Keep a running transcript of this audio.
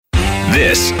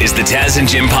This is the Taz and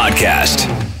Jim podcast.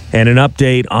 And an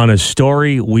update on a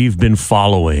story we've been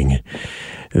following.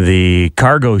 The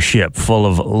cargo ship full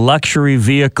of luxury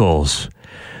vehicles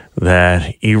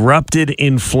that erupted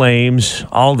in flames.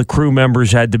 All the crew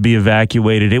members had to be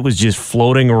evacuated. It was just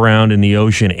floating around in the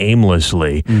ocean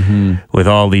aimlessly with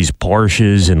all these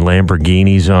Porsches and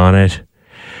Lamborghinis on it.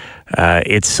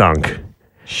 It sunk.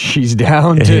 She's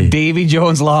down to Davy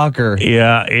Jones' locker.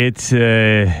 Yeah, it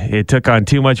took on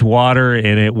too much water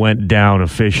and it went down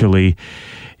officially.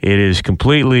 It is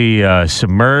completely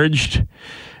submerged.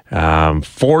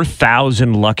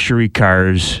 4,000 luxury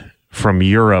cars from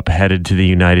Europe headed to the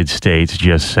United States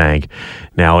just sank.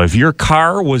 Now, if your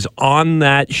car was on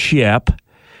that ship,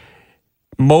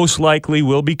 most likely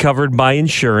will be covered by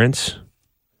insurance.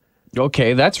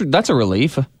 Okay, that's a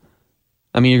relief.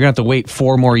 I mean, you're going to have to wait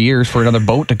 4 more years for another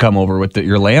boat to come over with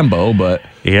your Lambo, but...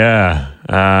 Yeah.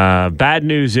 Bad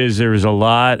news is there was a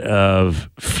lot of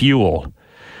fuel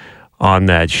on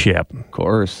that ship. Of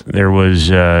course. There was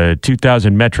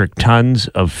 2,000 metric tons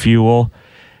of fuel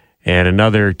and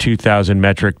another 2,000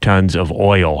 metric tons of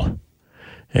oil.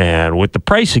 And with the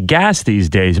price of gas these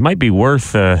days, it might be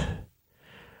worth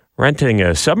renting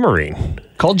a submarine.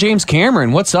 Call James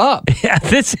Cameron. What's up? Yeah,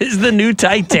 this is the new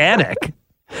Titanic.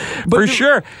 For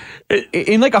sure.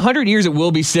 In like 100 years, it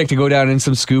will be sick to go down in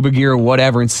some scuba gear or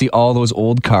whatever and see all those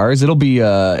old cars. It'll be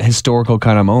a historical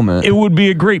kind of moment. It would be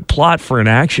a great plot for an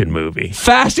action movie.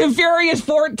 Fast and Furious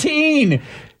 14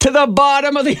 to the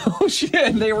bottom of the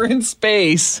ocean. They were in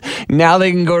space. Now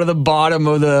they can go to the bottom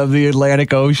of the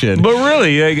Atlantic Ocean. But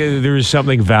really, there was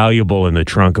something valuable in the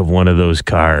trunk of one of those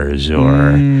cars,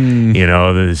 or,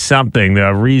 there's something,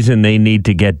 the reason they need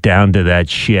to get down to that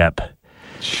ship.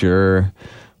 Sure.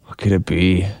 What could it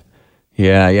be?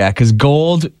 Yeah, because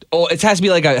gold. Oh, it has to be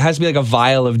like a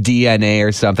vial of DNA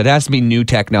or something. It has to be new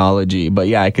technology. But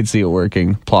yeah, I could see it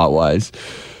working plot wise.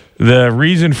 The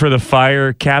reason for the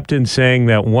fire, captain saying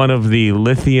that one of the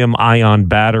lithium-ion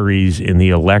batteries in the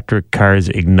electric cars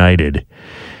ignited,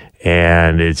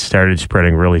 and it started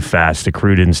spreading really fast. The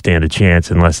crew didn't stand a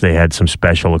chance unless they had some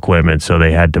special equipment, so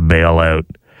they had to bail out.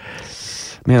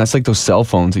 Man, that's like those cell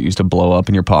phones that used to blow up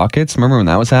in your pockets. Remember when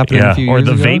that was happening a few years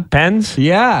ago? Or the vape pens?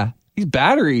 Yeah. These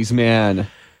batteries, man.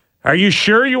 Are you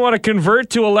sure you want to convert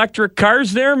to electric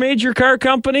cars there, major car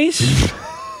companies?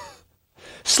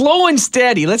 Slow and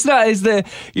steady. Let's not,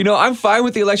 I'm fine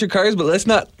with the electric cars, but let's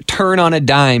not turn on a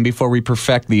dime before we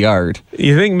perfect the art.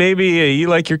 You think maybe you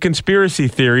like your conspiracy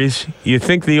theories? You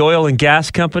think the oil and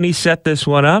gas company set this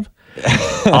one up?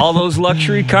 All those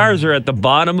luxury cars are at the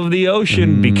bottom of the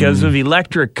ocean because of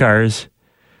electric cars.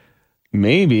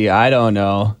 Maybe. I don't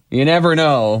know. You never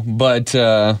know. But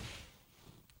I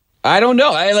don't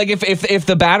know. If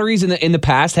the batteries in the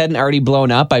past hadn't already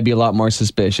blown up, I'd be a lot more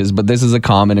suspicious. But this is a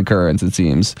common occurrence, it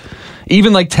seems.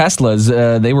 Even like Teslas,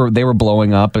 they were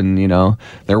blowing up, and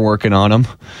they're working on them.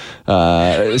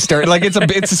 It's kind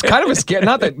of a scare.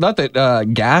 Not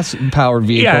that gas powered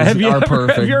vehicles are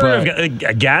perfect. Have you ever had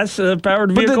a gas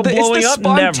powered vehicle blowing up? It's the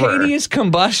spontaneous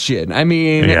combustion. I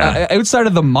mean, outside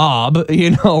of the mob,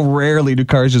 rarely do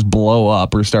cars just blow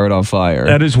up or start on fire.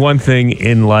 That is one thing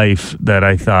in life that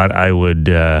I thought I would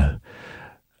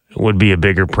be a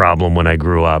bigger problem when I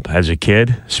grew up. As a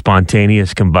kid,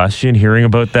 spontaneous combustion, hearing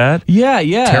about that? Yeah.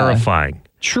 Terrifying.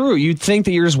 True. You'd think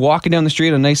that you're just walking down the street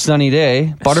on a nice sunny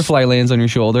day. Butterfly lands on your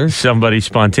shoulder. Somebody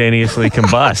spontaneously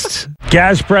combusts.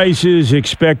 Gas prices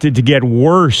expected to get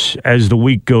worse as the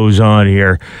week goes on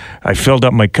here. I filled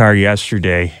up my car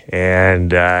yesterday,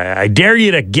 and I dare you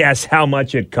to guess how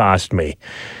much it cost me.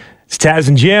 It's Taz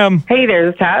and Jim. Hey there,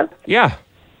 this is Taz. Yeah.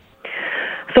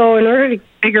 So in order to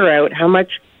figure out how much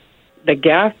the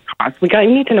gas costs, you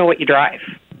need to know what you drive.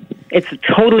 It's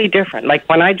totally different. Like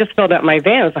when I just filled up my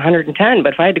van, it was $110,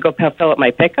 but if I had to go fill up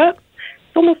my pickup,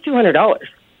 it's almost $200.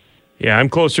 Yeah, I'm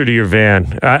closer to your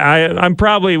van. I'm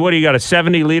probably, what do you got, a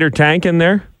 70-liter tank in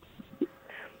there?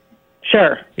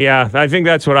 Sure. Yeah, I think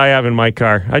that's what I have in my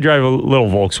car. I drive a little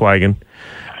Volkswagen.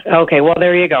 Okay, well,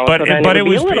 there you go. But, so then it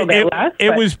was a little bit less.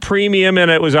 It was premium, and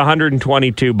it was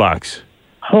 $122.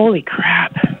 Holy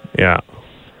crap. Yeah.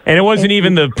 And it wasn't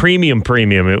even the premium.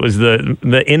 It was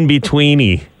the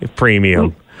in-betweeny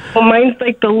premium. Well, mine's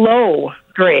like the low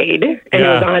grade, and it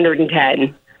was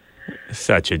 110.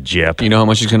 Such a jip. You know how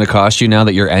much it's going to cost you now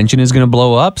that your engine is going to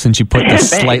blow up since you put the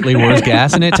slightly worse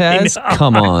gas in it, Taz?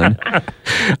 Come on.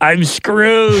 I'm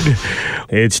screwed.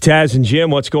 It's Taz and Jim.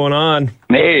 What's going on?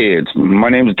 Hey, my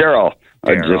name's Daryl.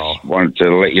 I just wanted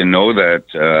to let you know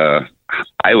that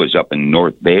I was up in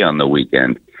North Bay on the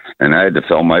weekend, and I had to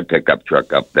fill my pickup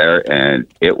truck up there, and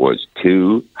it was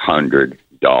 $200.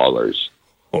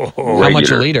 How much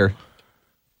a liter?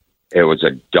 It was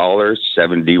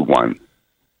 $1.71.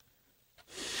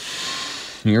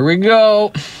 Here we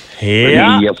go.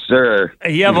 Yeah. Yes, sir.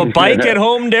 You have a bike at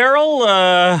home, Daryl?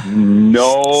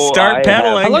 No. Start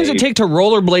pedaling. How long does it take to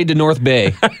rollerblade to North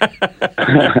Bay?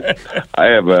 I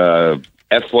have a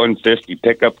F-150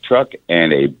 pickup truck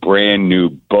and a brand new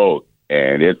boat,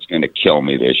 and it's going to kill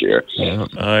me this year. Oh,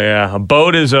 yeah. A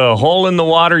boat is a hole in the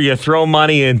water you throw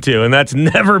money into, and that's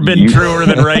never been truer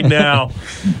than right now.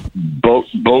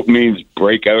 Boat means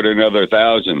break out another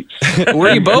 1,000.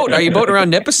 Where are you boating? Are you boating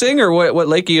around Nipissing, or what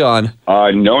lake are you on?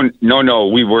 No.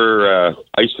 We were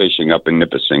ice fishing up in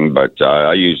Nipissing, but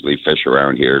I usually fish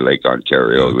around here, Lake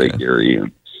Ontario, Okay. Lake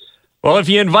Erie. Well, if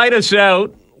you invite us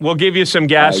out, we'll give you some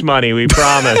gas money, we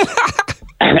promise.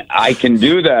 I can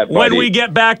do that, buddy. When we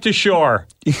get back to shore.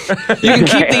 You can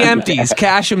keep the empties,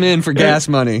 cash them in for gas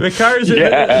money. The car's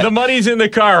the money's in the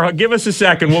car. Give us a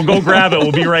second. We'll go grab it.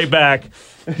 We'll be right back.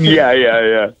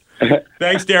 Yeah.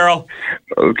 Thanks, Daryl.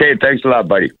 Okay, thanks a lot,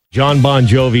 buddy. John Bon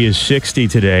Jovi is 60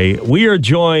 today. We are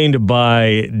joined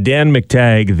by Dan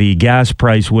McTagg, the gas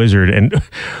price wizard. And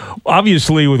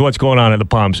obviously, with what's going on at the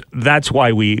pumps, that's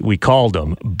why we called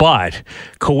him. But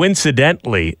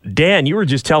coincidentally, Dan, you were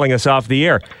just telling us off the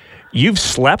air, you've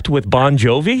slept with Bon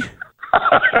Jovi?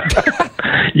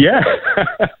 Yeah.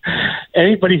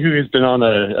 Anybody who has been on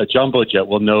a jumbo jet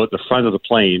will know at the front of the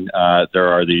plane, there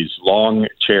are these long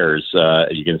chairs.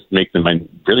 You can make them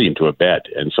really into a bed.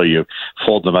 And so you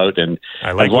fold them out. And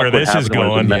I like where this is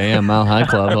going. Yeah, Mile High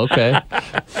Club. Okay.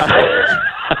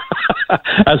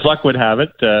 As luck would have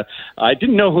it, I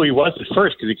didn't know who he was at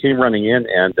first because he came running in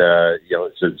and,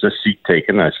 it's a seat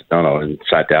taken. I said, no, and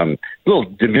sat down. A little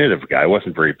diminutive guy,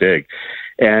 wasn't very big.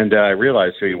 And I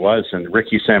realized who he was, and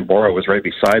Ricky Sambora was right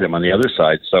beside him on the other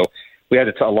side. So we had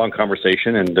a long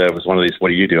conversation, and it was one of these, what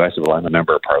do you do? I said, well, I'm a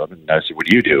member of Parliament. And I said, what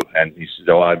do you do? And he said,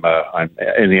 oh, I'm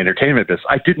in the entertainment business.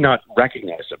 I did not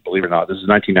recognize him, believe it or not. This is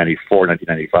 1994,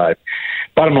 1995.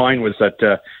 Bottom line was that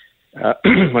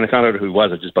when I found out who he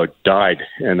was, I just about died.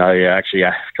 And I actually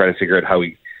tried to figure out how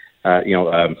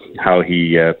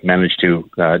he managed to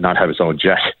not have his own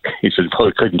jet. He said, well,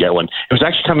 he couldn't get one. It was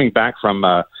actually coming back from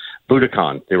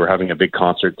Budokan. They were having a big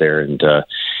concert there, and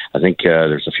I think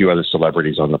there's a few other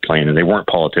celebrities on the plane, and they weren't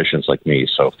politicians like me,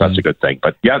 so that's a good thing.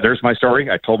 But yeah, there's my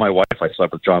story. I told my wife I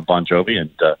slept with John Bon Jovi,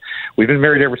 and we've been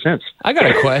married ever since. I got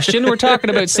a question. We're talking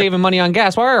about saving money on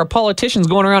gas. Why are our politicians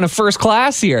going around in first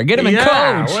class here? Get them in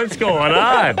coach. What's going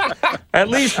on? At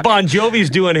least Bon Jovi's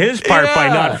doing his part by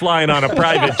not flying on a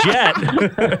private jet.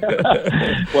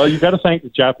 Well, you got to thank the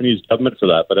Japanese government for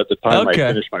that. But at the time, I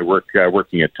finished my work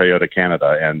working at Toyota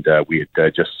Canada, and we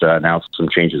had just announced some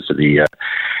changes to the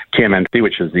TMNT,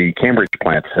 which is the Cambridge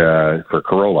plant for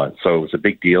Corolla. So it was a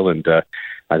big deal, and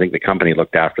I think the company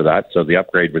looked after that. So the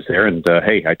upgrade was there, and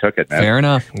hey, I took it, man. Fair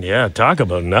enough. Yeah, talk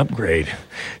about an upgrade.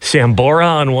 Sambora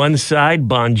on one side,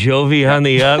 Bon Jovi on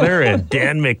the other, and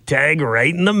Dan McTagg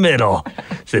right in the middle.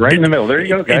 Right in the middle. There you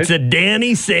go, guys. It's a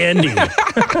Danny Sandy.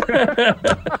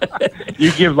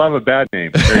 You give love a bad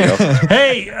name. There you go.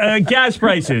 Hey, gas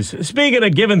prices. Speaking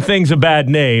of giving things a bad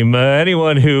name,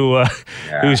 anyone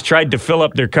who's tried to fill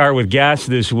up their car with gas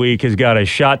this week has got a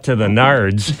shot to the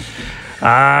nards.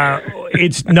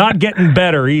 It's not getting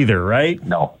better either, right?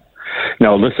 No,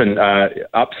 listen,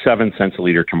 up 7 cents a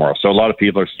liter tomorrow. So a lot of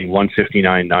people are seeing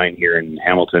 159.9 here in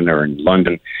Hamilton or in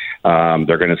London.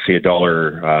 They're going to see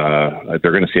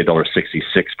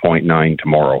 $1.66.9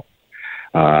 tomorrow.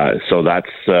 So that's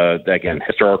again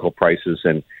historical prices,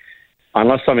 and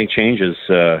unless something changes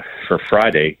for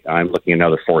Friday, I'm looking at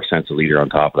another 4 cents a liter on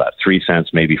top of that. 3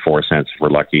 cents, maybe 4 cents if we're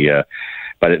lucky.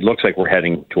 But it looks like we're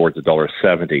heading towards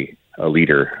 $1.70 a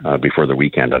liter before the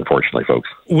weekend, unfortunately, folks.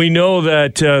 We know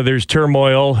that there's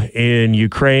turmoil in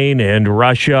Ukraine, and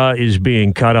Russia is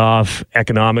being cut off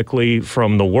economically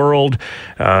from the world.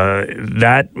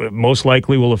 That most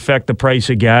likely will affect the price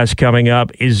of gas coming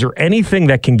up. Is there anything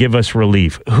that can give us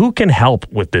relief? Who can help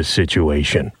with this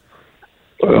situation?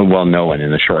 Well, no one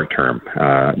in the short term.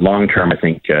 Long term, I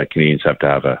think Canadians have to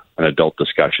have an adult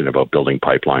discussion about building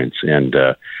pipelines and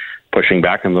pushing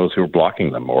back on those who are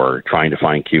blocking them or trying to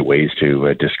find cute ways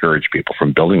to discourage people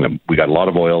from building them. We got a lot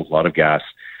of oil, a lot of gas.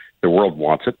 The world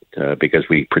wants it because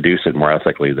we produce it more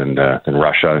ethically than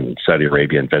Russia and Saudi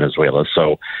Arabia and Venezuela.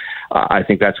 So I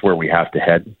think that's where we have to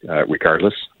head,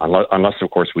 regardless, unless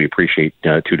of course, we appreciate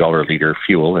 $2 a liter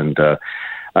fuel and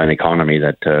an economy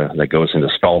that goes into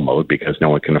stall mode because no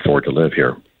one can afford to live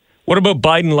here. What about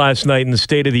Biden last night in the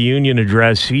State of the Union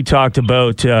address? He talked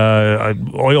about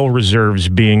oil reserves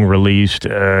being released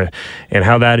and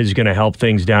how that is going to help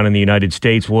things down in the United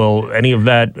States. Will any of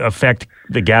that affect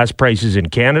the gas prices in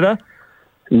Canada?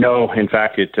 No, in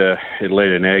fact, it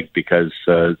laid an egg because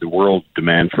the world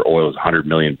demand for oil is 100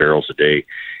 million barrels a day.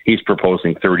 He's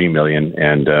proposing 30 million,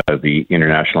 and the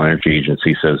International Energy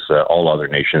Agency says all other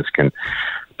nations can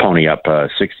pony up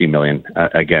 60 million.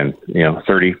 Again,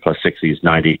 30 plus 60 is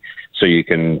 90, so you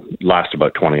can last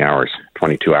about 20 hours,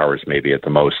 22 hours maybe at the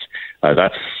most.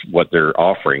 That's what they're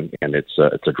offering, and it's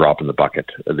a drop in the bucket.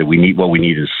 What we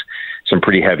need is some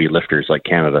pretty heavy lifters like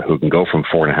Canada who can go from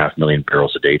 4.5 million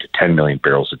barrels a day to 10 million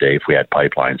barrels a day if we had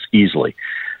pipelines easily.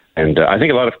 And I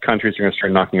think a lot of countries are going to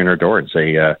start knocking on our door and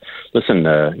say, listen,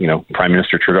 Prime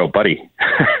Minister Trudeau, buddy,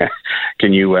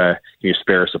 can you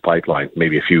spare us a pipeline,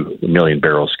 maybe a few million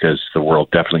barrels, because the world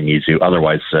definitely needs you.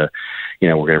 Otherwise, we're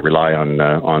going to rely on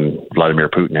Vladimir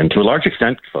Putin. And to a large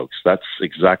extent, folks, that's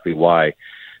exactly why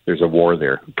there's a war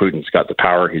there. Putin's got the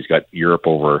power. He's got Europe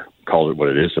over, called it what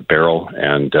it is, a barrel.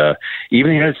 And even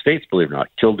the United States, believe it or not,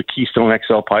 killed the Keystone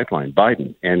XL pipeline,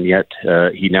 Biden. And yet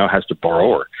he now has to borrow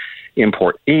or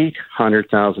import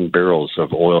 800,000 barrels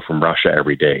of oil from Russia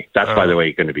every day. That's, by the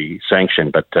way, going to be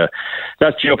sanctioned. But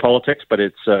that's geopolitics. But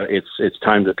it's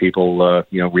time that people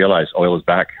realize oil is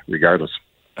back regardless.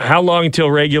 How long until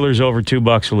regular's over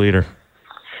 $2 a liter?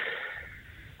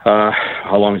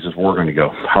 How long is this war going to go?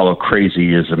 How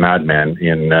crazy is a madman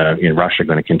in Russia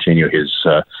going to continue his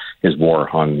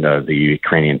war on the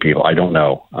Ukrainian people? I don't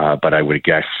know, but I would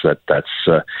guess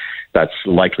that's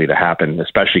likely to happen,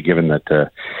 especially given that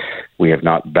we have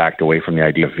not backed away from the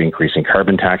idea of increasing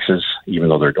carbon taxes, even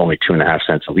though they're only 2.5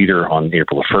 cents a liter on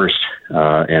April the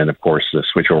 1st. And of course, the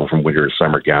switch over from winter to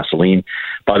summer gasoline.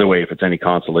 By the way, if it's any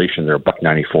consolation, they're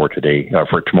 $1.94 today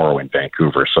for tomorrow in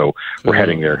Vancouver. So we're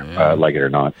heading there, like it or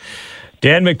not.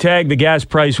 Dan McTagg, the gas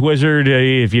price wizard.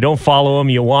 If you don't follow him,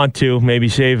 you want to. Maybe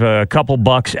save a couple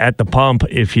bucks at the pump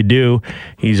if you do.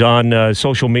 He's on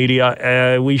social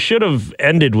media. We should have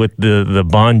ended with the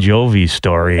Bon Jovi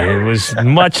story. It was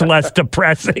much less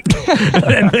depressing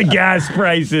than the gas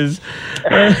prices.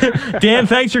 Dan,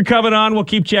 thanks for coming on. We'll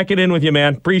keep checking in with you,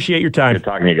 man. Appreciate your time. Good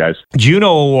talking to you guys.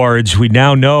 Juno Awards. We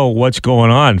now know what's going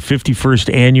on.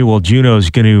 51st annual Juno is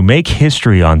going to make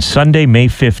history on Sunday, May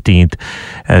 15th,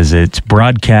 as it's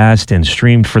broadcast and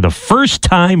streamed for the first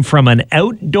time from an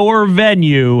outdoor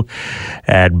venue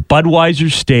at Budweiser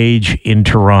Stage in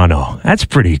Toronto. That's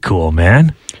pretty cool,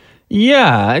 man.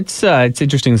 Yeah, it's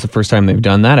interesting. It's the first time they've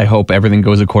done that. I hope everything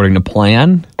goes according to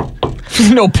plan.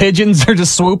 No pigeons are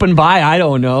just swooping by. I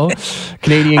don't know.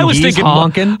 Canadian geese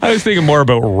honking. I was thinking more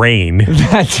about rain.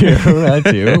 That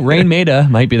too. Rain Maida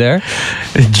might be there.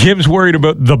 Jim's worried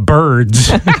about the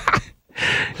birds.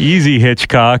 Easy,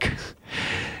 Hitchcock.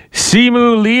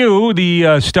 Simu Liu,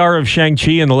 the star of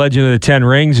Shang-Chi and the Legend of the Ten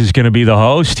Rings, is going to be the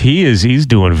host. He's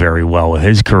doing very well with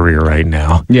his career right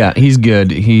now. Yeah, he's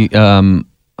good.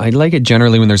 I like it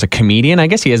generally when there's a comedian. I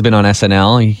guess he has been on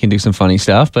SNL. He can do some funny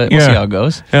stuff, but we'll see how it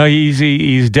goes.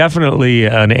 He's definitely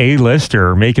an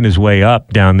A-lister making his way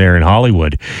up down there in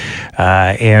Hollywood.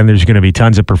 And there's going to be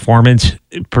tons of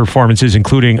performances,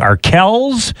 including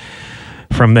Arkells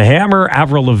from The Hammer,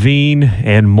 Avril Lavigne,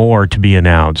 and more to be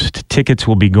announced. Tickets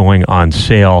will be going on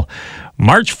sale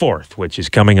March 4th, which is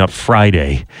coming up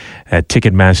Friday at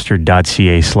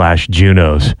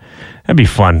ticketmaster.ca/Junos. That'd be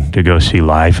fun to go see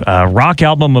live. Rock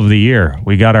Album of the Year.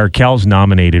 We got Arkells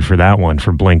nominated for that one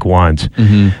for Blink Ones.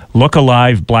 Mm-hmm. Look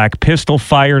Alive, Black Pistol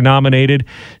Fire nominated.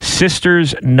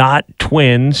 Sisters Not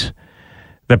Twins.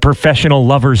 The Professional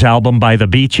Lovers album by The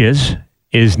Beaches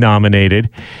is nominated.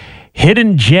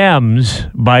 Hidden Gems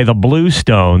by the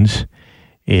Bluestones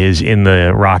is in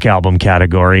the rock album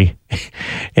category.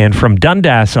 And from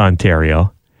Dundas,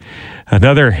 Ontario,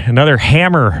 another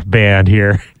Hammer band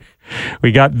here.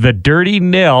 We got The Dirty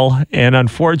Nil, and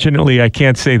unfortunately, I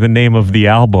can't say the name of the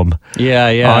album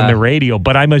on the radio.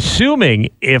 But I'm assuming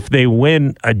if they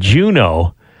win a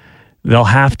Juno, they'll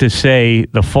have to say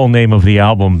the full name of the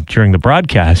album during the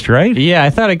broadcast, right? Yeah,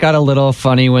 I thought it got a little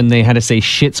funny when they had to say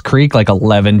Schitt's Creek like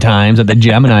 11 times at the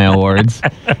Gemini Awards.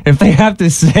 If they have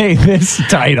to say this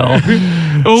title,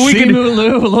 Simu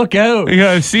Liu, look out.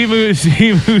 Yeah,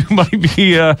 Simu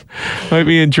might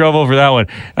be in trouble for that one.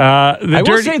 I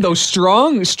will say, though,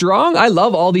 strong. I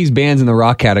love all these bands in the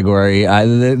rock category.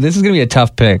 This is going to be a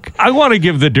tough pick. I want to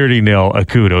give the Dirty Nil a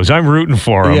kudos. I'm rooting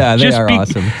for them. Yeah, they are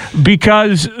awesome.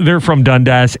 Because they're from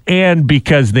Dundas and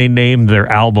because they named their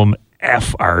album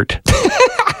F Art.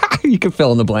 You can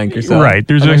fill in the blank yourself. Right.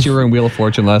 Unless you were in Wheel of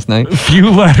Fortune last night. A few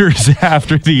letters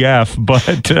after the F,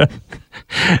 but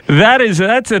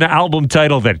that's an album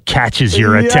title that catches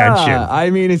your attention. I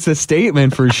mean, it's a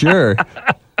statement for sure.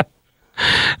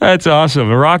 That's awesome.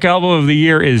 The rock album of the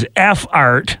year is F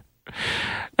Art.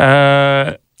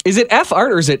 Is it F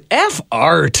Art or is it F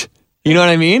Art? You know what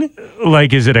I mean?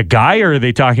 Like, is it a guy or are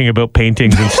they talking about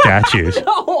paintings and statues?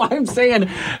 No,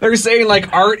 they're saying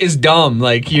like art is dumb.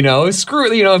 Like,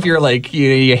 screw, if you're like,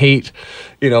 you hate,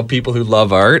 people who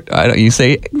love art. You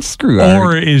say screw art.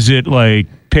 Or is it like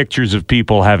pictures of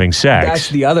people having sex? That's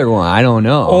the other one. I don't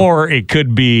know. Or it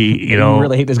could be, I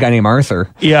really hate this guy named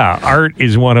Arthur. Yeah, Art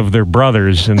is one of their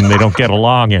brothers and they don't get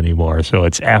along anymore. So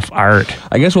it's F Art.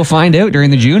 I guess we'll find out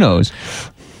during the Junos.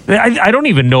 I don't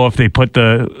even know if they put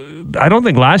I don't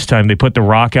think last time they put the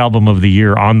rock album of the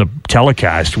year on the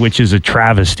telecast, which is a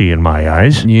travesty in my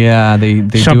eyes. Yeah, they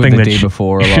Something do it the that day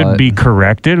before a should lot. be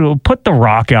corrected. We'll put the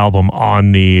rock album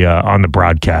on the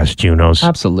broadcast, Junos.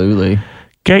 Absolutely.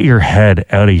 Get your head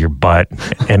out of your butt.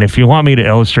 And if you want me to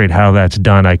illustrate how that's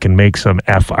done, I can make some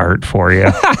F art for you.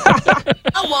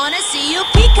 I want to see you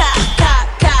peacock,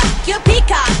 cock, cock, your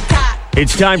peacock, cock.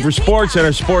 It's time for sports, and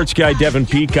our sports guy, Devin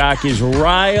Peacock, is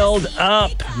riled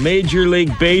up. Major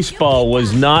League Baseball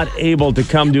was not able to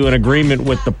come to an agreement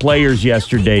with the players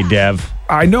yesterday, Dev.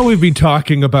 I know we've been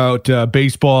talking about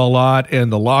baseball a lot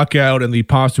and the lockout and the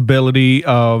possibility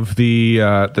of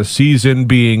the season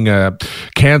being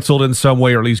canceled in some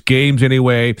way, or at least games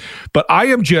anyway. But I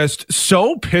am just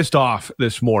so pissed off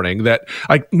this morning that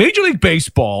Major League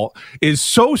Baseball is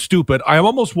so stupid. I am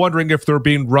almost wondering if they're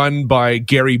being run by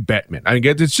Gary Bettman. I mean,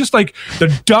 it's just like the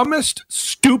dumbest,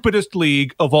 stupidest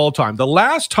league of all time. The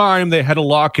last time they had a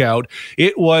lockout,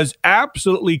 it was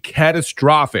absolutely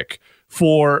catastrophic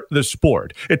for the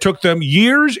sport. It took them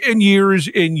years and years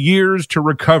and years to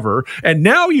recover, and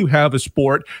now you have a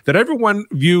sport that everyone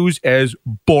views as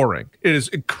boring. It is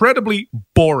incredibly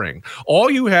boring.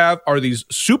 All you have are these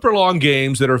super long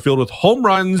games that are filled with home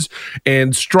runs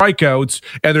and strikeouts,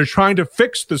 and they're trying to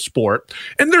fix the sport,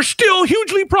 and they're still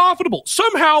hugely profitable.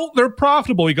 Somehow they're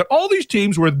profitable. You got all these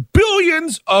teams worth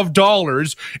billions of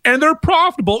dollars, and they're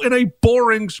profitable in a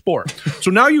boring sport.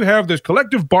 So now you have this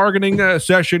collective bargaining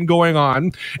session going on,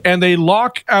 and they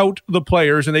lock out the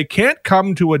players and they can't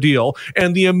come to a deal,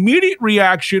 and the immediate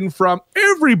reaction from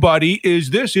everybody is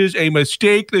this is a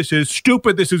mistake, this is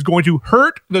stupid, this is going to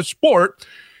hurt the sport.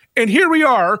 And here we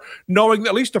are, knowing that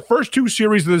at least the first two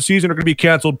series of the season are going to be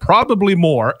canceled, probably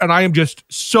more, and I am just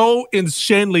so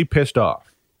insanely pissed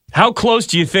off. How close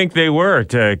do you think they were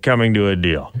to coming to a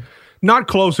deal? Not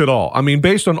close at all. I mean,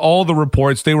 based on all the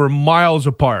reports, they were miles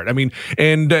apart. I mean,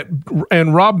 and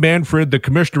Rob Manfred, the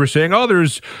commissioner, was saying,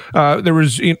 there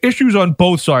was issues on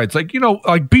both sides, like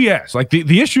BS. Like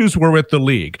the issues were with the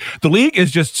league. The league is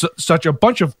just such a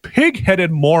bunch of pig-headed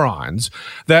morons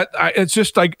that it's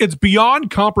just like it's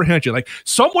beyond comprehension. Like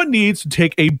someone needs to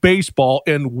take a baseball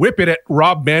and whip it at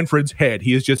Rob Manfred's head.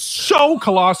 He is just so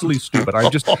colossally stupid.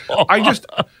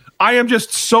 I am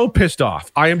just so pissed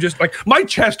off. I am just like, my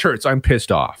chest hurts. I'm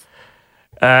pissed off.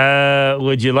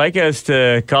 Would you like us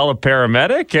to call a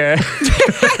paramedic?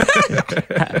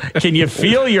 Can you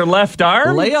feel your left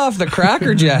arm? Lay off the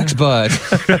Cracker Jacks, bud.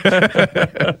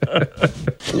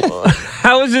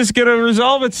 How is this going to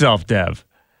resolve itself, Dev?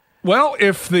 Well,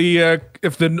 if the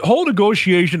whole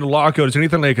negotiation to lockout is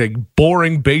anything like a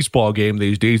boring baseball game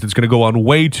these days, it's going to go on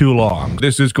way too long.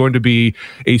 This is going to be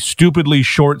a stupidly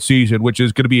short season, which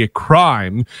is going to be a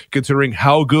crime considering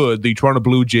how good the Toronto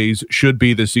Blue Jays should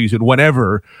be this season,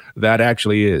 whenever that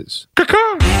actually is.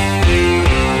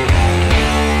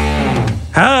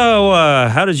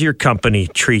 How does your company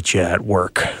treat you at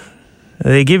work?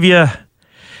 They give you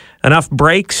enough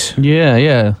breaks?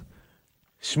 Yeah.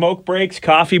 Smoke breaks,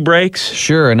 coffee breaks.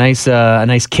 Sure, a nice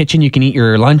kitchen you can eat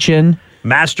your lunch in.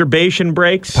 Masturbation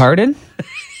breaks. Pardon?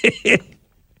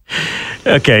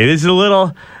 Okay, this is a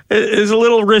little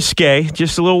risque.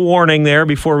 Just a little warning there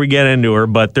before we get into her.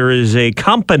 But there is a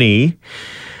company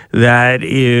that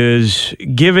is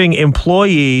giving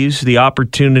employees the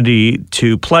opportunity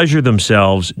to pleasure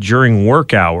themselves during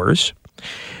work hours.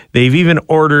 They've even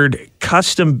ordered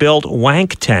custom-built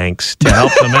wank tanks to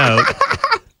help them out.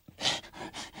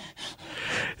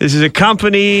 This is a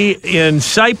company in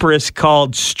Cyprus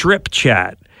called Strip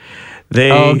Chat.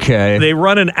 They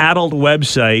run an adult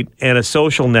website and a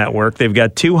social network. They've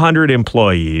got 200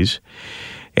 employees,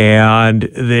 and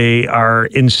they are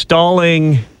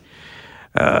installing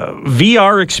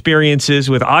VR experiences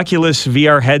with Oculus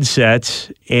VR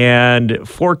headsets and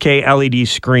 4K LED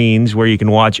screens where you can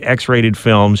watch X-rated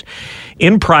films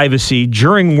in privacy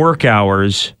during work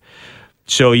hours,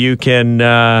 so you can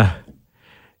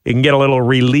get a little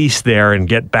release there and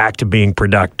get back to being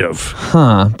productive.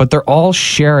 But they're all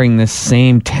sharing the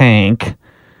same tank.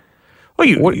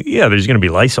 Well, there's going to be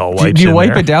Lysol wipes. Do you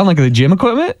wipe it down like the gym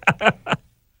equipment?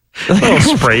 A little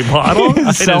spray bottle.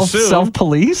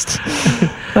 Self-policed?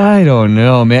 I don't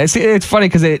know, man. See, it's funny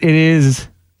because it is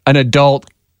an adult,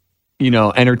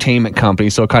 entertainment company,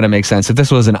 so it kind of makes sense. If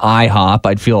this was an IHOP,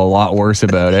 I'd feel a lot worse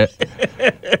about it.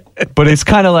 But it's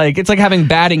kind of like, it's like having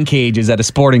batting cages at a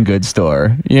sporting goods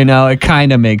store. It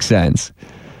kind of makes sense.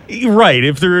 Right.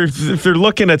 If they're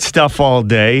looking at stuff all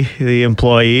day, the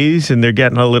employees, and they're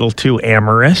getting a little too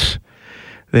amorous,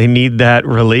 they need that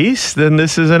release, then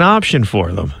this is an option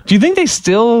for them. Do you think they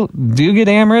still do get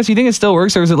amorous? Do you think it still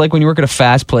works? Or is it like when you work at a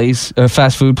fast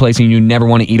food place and you never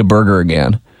want to eat a burger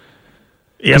again?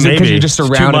 Yeah, maybe. Because you're just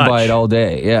surrounded by it all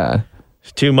day. Yeah.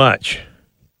 It's too much.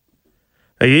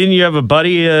 Didn't you have a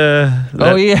buddy?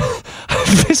 Oh, yeah.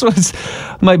 This was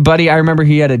my buddy. I remember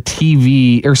he had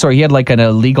he had like an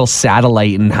illegal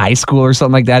satellite in high school or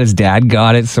something like that. His dad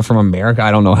got it from America. I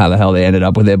don't know how the hell they ended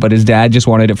up with it, but his dad just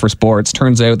wanted it for sports.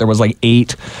 Turns out there was like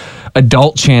 8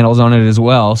 adult channels on it as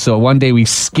well. So one day we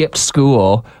skipped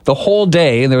school the whole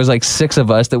day, and there was like 6 of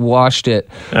us that watched it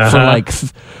for like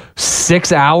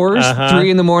 6 hours, 3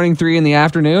 in the morning, 3 in the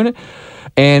afternoon.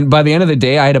 And by the end of the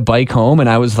day, I had to bike home, and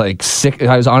I was like sick.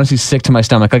 I was honestly sick to my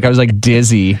stomach. Like I was like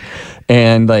dizzy,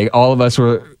 and like all of us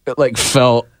were like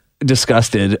felt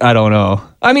disgusted. I don't know.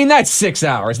 I mean, that's 6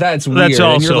 hours. That's weird. That's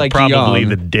also and you're like probably young.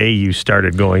 the day you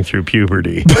started going through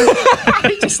puberty.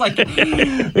 Just like,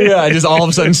 I just all of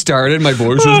a sudden started. My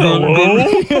voice was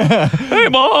going. Yeah. Hey,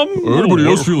 Mom. Anybody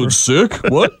else feeling sick?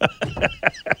 What?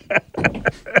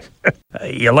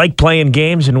 You like playing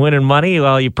games and winning money?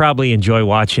 Well, you probably enjoy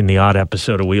watching the odd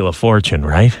episode of Wheel of Fortune,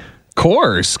 right? Of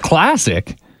course.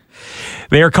 Classic.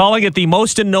 They are calling it the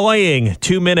most annoying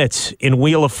 2 minutes in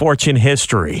Wheel of Fortune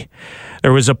history.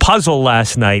 There was a puzzle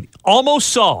last night, almost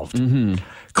solved. Mm-hmm.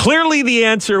 Clearly the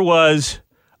answer was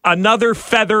another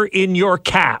feather in your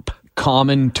cap.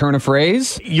 Common turn of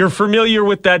phrase. You're familiar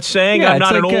with that saying? Yeah, I'm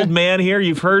not like an old man here.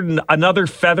 You've heard another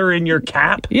feather in your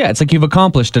cap? Yeah, it's like you've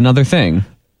accomplished another thing.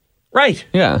 Right.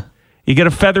 Yeah. You get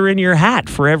a feather in your hat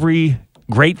for every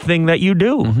great thing that you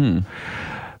do. Mm-hmm.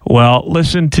 Well,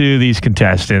 listen to these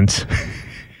contestants,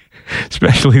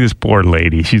 especially this poor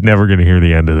lady. She's never going to hear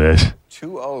the end of this.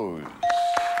 2 O's.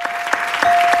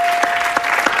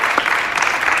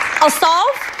 I'll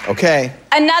solve. Okay.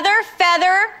 Another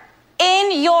feather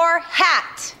in your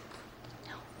hat.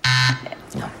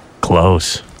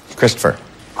 Close. Christopher.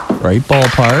 Right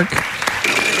ballpark.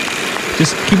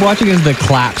 Just keep watching as the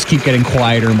claps keep getting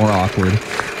quieter and more awkward.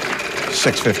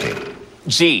 650.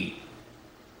 G.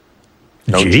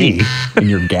 No G. G. In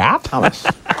your gap? Thomas.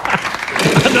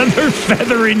 Another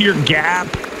feather in your gap.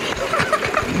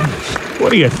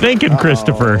 What are you thinking,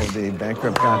 Christopher? Oh, the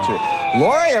bankrupt got you.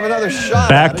 Lori, you have another shot.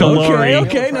 Back at to it. Lori.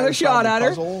 Okay, another shot at her.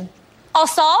 Puzzle. I'll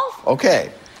solve.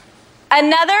 Okay.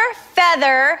 Another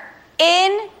feather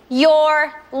in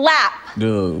your lap.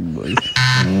 Oh, boy.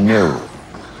 No.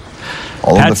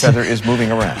 Although That's- the feather is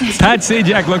moving around. Pat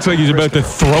Sajak looks like he's about to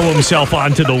throw himself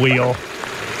onto the wheel.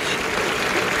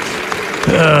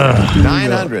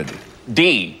 900.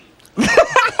 D.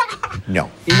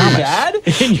 No. In your dad?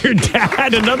 In your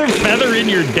dad? Another feather in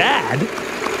your dad?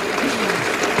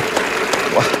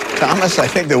 Thomas, I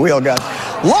think the wheel got...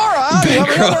 Laura, you have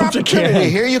another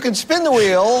opportunity here. You can spin the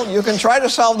wheel. You can try to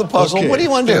solve the puzzle. Okay, What do you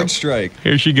want to do? third strike.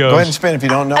 Here she Go ahead and goes. spin if you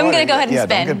don't know I'm it. gonna go ahead and Yeah,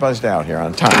 spin. don't get buzzed out here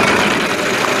on time.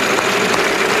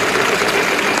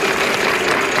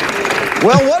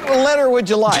 Well, what letter would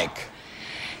you like?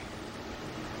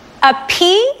 A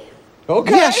P.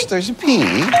 Okay. Yes, there's a P.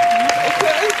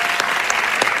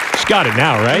 She's got it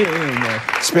now, right?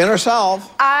 Spin or solve.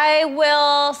 I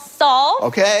will solve.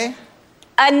 Okay.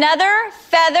 Another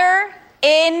feather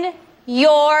in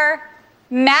your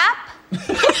map.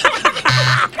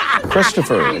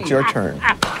 Christopher, it's your turn.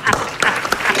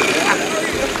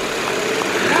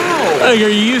 Are you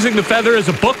using the feather as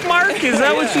a bookmark? Is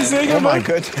that what she's saying? Oh, my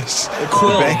goodness. The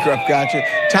bankrupt got you.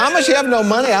 Thomas, you have no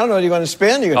money. I don't know. You're going to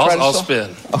spin? You can try to I'll solve-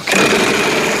 spin.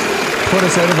 Put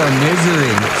us out of our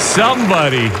misery.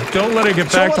 Somebody. Don't let her get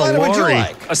So back what to letter would you Lori.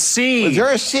 like? A C. Is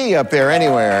there a C up there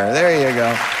anywhere? There you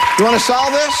go. You want to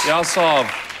solve this? Yeah, I'll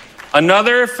solve.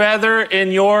 Another feather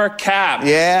in your cap.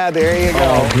 Yeah, there you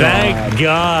go. Thank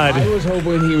God. I was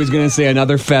hoping he was going to say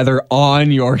another feather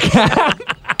on your cap.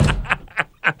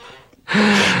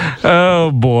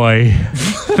 Oh, boy.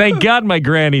 Thank God my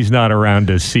granny's not around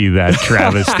to see that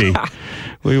travesty.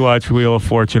 We watch Wheel of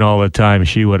Fortune all the time.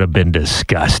 She would have been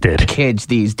disgusted. Kids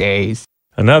these days.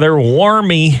 Another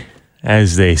warmie,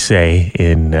 as they say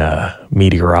in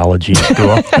meteorology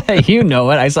school. You know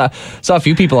it. I saw a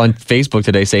few people on Facebook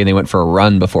today saying they went for a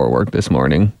run before work this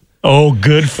morning. Oh,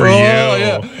 good for you.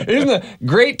 Yeah. Isn't it a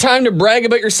great time to brag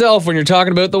about yourself when you're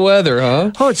talking about the weather,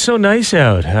 huh? Oh, it's so nice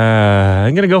out.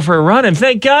 I'm going to go for a run. And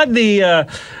thank God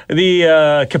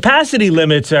the capacity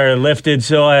limits are lifted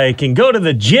so I can go to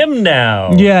the gym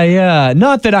now. Yeah.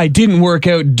 Not that I didn't work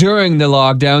out during the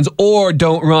lockdowns or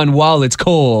don't run while it's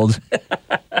cold.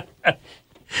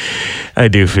 I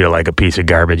do feel like a piece of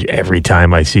garbage every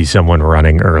time I see someone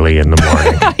running early in the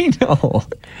morning. I know.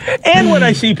 And when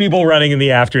I see people running in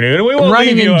the afternoon. We won't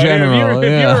running leave you in general.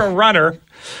 If you're a runner,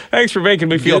 thanks for making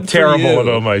me feel terrible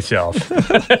about myself.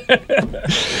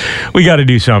 We got to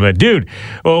do something. Dude,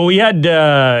 well, we had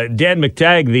Dan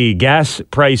McTagg, the gas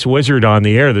price wizard, on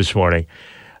the air this morning.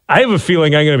 I have a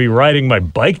feeling I'm going to be riding my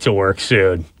bike to work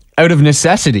soon. Out of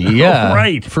necessity, yeah.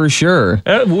 Right. For sure.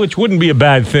 Which wouldn't be a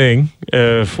bad thing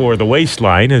for the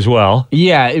waistline as well.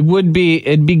 Yeah, it'd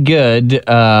be good.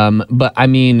 But I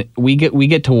mean, we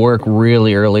get to work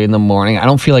really early in the morning. I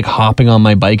don't feel like hopping on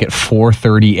my bike at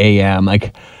 4:30 a.m.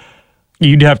 Like,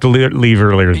 you'd have to leave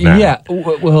earlier than that. Yeah,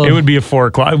 well, it would be a 4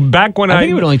 o'clock. Back when I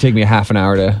think it would only take me a half an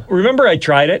hour to. Remember, I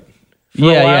tried it.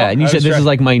 Yeah. And you said this is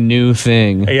like my new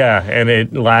thing. Yeah, and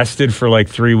it lasted for like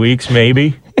 3 weeks,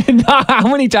 maybe. How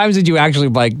many times did you actually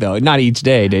bike, though? Not each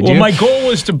day, did you? Well, my goal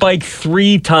was to bike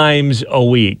 3 times a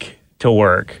week to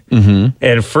work. Mm-hmm.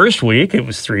 And first week, it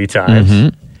was 3 times.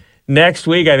 Mm-hmm. Next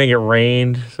week, I think it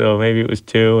rained, so maybe it was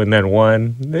 2, and then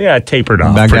 1. Yeah, it tapered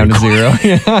off. Back down to 0.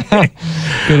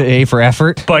 Good A for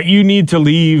effort. But you need to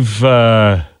leave...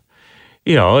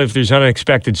 if there's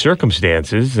unexpected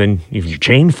circumstances, then if your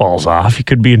chain falls off, you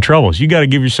could be in trouble. So you got to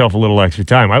give yourself a little extra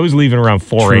time. I was leaving around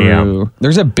 4 a.m.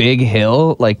 There's a big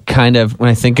hill, like kind of, when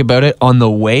I think about it, on the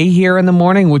way here in the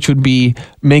morning, which would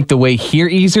make the way here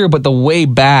easier, but the way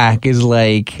back is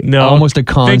like almost a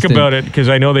constant. Think about it, because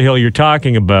I know the hill you're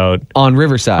talking about. On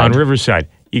Riverside.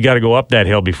 You got to go up that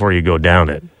hill before you go down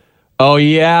it. Oh,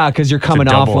 yeah, because you're coming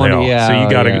off one. Hill. Yeah, so you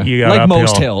got like uphill.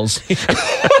 Most hills.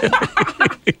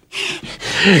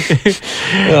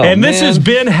 And this has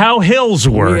been How Hills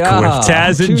Work with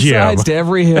Taz and Jim. 2 sides to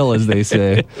every hill, as they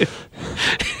say.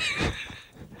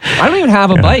 I don't even have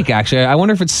a bike, actually. I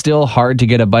wonder if it's still hard to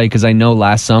get a bike, because I know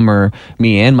last summer,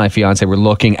 me and my fiance were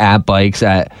looking at bikes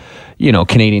at,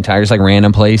 Canadian Tires, like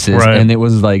random places, and it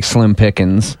was like slim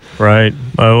pickings. Right.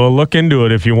 Well, look into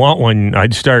it. If you want one,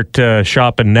 I'd start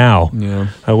shopping now. Yeah.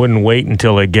 I wouldn't wait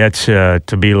until it gets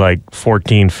to be like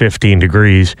 14, 15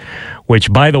 degrees,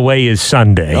 which, by the way, is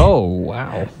Sunday. Oh,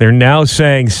 wow. They're now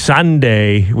saying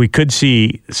Sunday, we could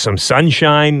see some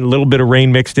sunshine, a little bit of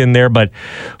rain mixed in there, but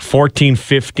 14,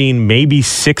 15, maybe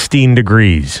 16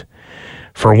 degrees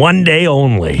for one day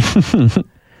only.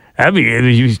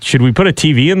 Should we put a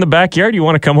TV in the backyard? You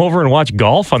want to come over and watch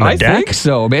golf on the deck? I think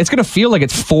so, man. It's going to feel like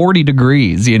it's 40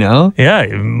 degrees, Yeah,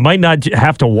 you might not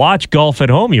have to watch golf at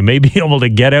home. You may be able to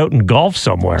get out and golf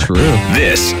somewhere. True.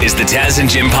 This is the Taz and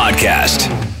Jim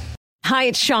podcast. Hi,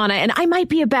 it's Shauna, and I might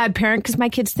be a bad parent because my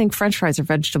kids think French fries are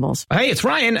vegetables. Hey, it's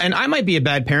Ryan, and I might be a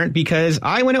bad parent because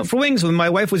I went out for wings when my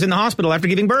wife was in the hospital after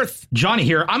giving birth. Johnny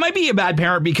here. I might be a bad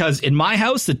parent because in my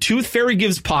house, the tooth fairy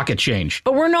gives pocket change.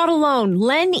 But we're not alone.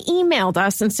 Len emailed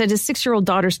us and said his 6-year-old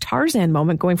daughter's Tarzan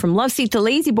moment going from love seat to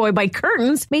lazy boy by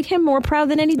curtains made him more proud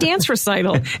than any dance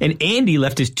recital. And Andy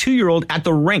left his 2-year-old at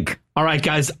the rink. All right,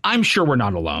 guys, I'm sure we're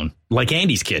not alone. Like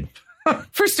Andy's kid.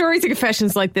 For stories and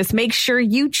confessions like this, make sure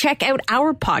you check out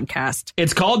our podcast.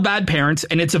 It's called Bad Parents,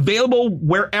 and it's available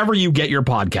wherever you get your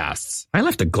podcasts. I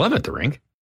left a glove at the rink.